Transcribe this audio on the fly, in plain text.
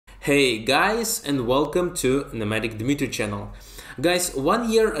Hey guys, and welcome to Nomadic Dimitri channel. Guys, 1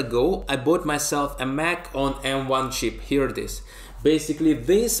 year ago I bought myself a Mac on M1 chip. Here it is. Basically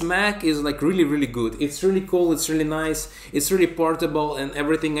this Mac is like really good. It's really cool, it's really nice, it's really portable and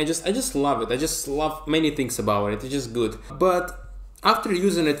everything. I just love it. I just love many things about it. It's just good. But after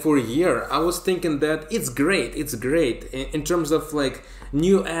using it for a year, I was thinking that it's great in terms of like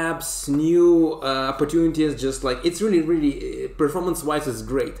new apps, new opportunities. Just like it's really performance wise it's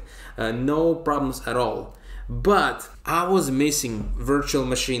great, no problems at all. But I was missing virtual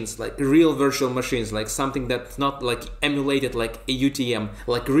machines, like real virtual machines, like something that's not like emulated like a UTM,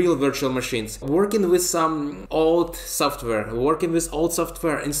 like real virtual machines. Working with some old software,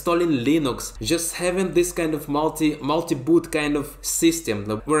 installing Linux, just having this kind of multi-boot kind of system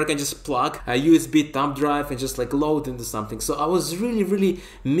where I can just plug a USB thumb drive and just like load into something. So I was really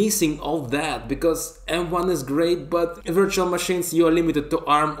missing all that, because M1 is great, but virtual machines, you are limited to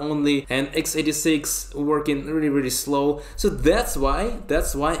ARM only and x86 working really slow. So that's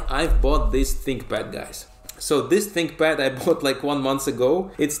why I've bought this ThinkPad, guys. So this ThinkPad I bought like 1 month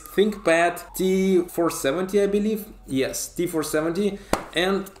ago. It's ThinkPad T470, I believe. Yes, T470,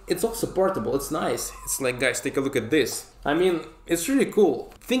 and it's also portable. It's nice. It's like, guys, take a look at this. I mean, it's really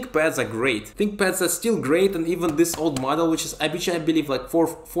cool. ThinkPads are great. ThinkPads are still great, and even this old model, which I believe like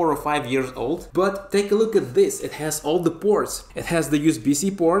 4 or 5 years old. But take a look at this. It has all the ports. It has the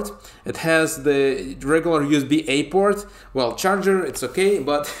USB-C port. It has the regular USB-A port. Well, charger, it's okay,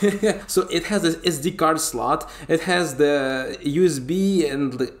 but so it has the SD card slot. It has the USB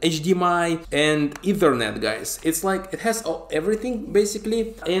and the HDMI and Ethernet, guys. It's like it has everything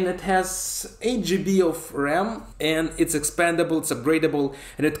basically, and it has 8 GB of RAM, and it's expandable, it's upgradable,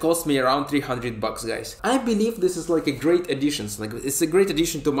 and it cost me around 300 bucks, guys. I believe this is like a great addition. Like, it's a great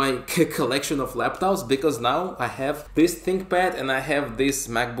addition to my collection of laptops, because now I have this ThinkPad and I have this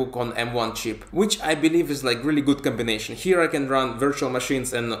MacBook on M1 chip, which I believe is like really good combination. Here I can run virtual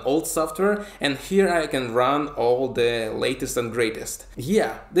machines and old software, and here I can run all the latest and greatest.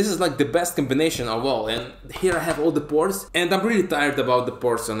 Yeah, this is like the best combination of all, and here I have all the ports, and I'm really tired about the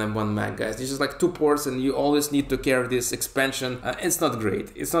ports on M1 Mac, guys. It's just like 2 ports and you always need to carry this expansion. It's not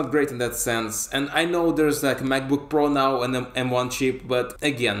great. It's not great in that sense. And I know there's like MacBook Pro now and an M1 chip, but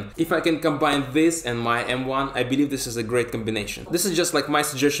again, if I can combine this and my M1, I believe this is a great combination. This is just like my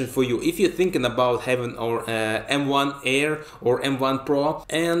suggestion for you. If you're thinking about having our M1 Air or M1 Pro,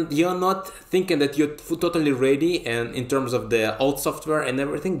 and you're not thinking that you're totally ready and in terms of the old software and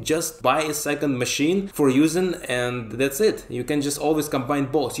everything, just buy a second machine for using, and that's it. You can just always combine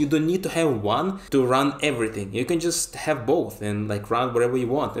both. You don't need to have one to run everything. You can just have both and like run whatever you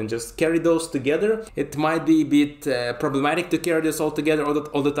want and just carry those together. It might be a bit problematic to carry this all together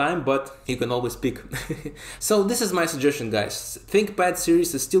all the time, but you can always pick. So this is my suggestion, guys. ThinkPad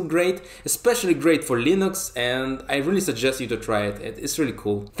series is still great, especially great for Linux, and I really suggest you to try it. It's really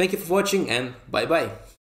cool. Thank you for watching, and bye bye.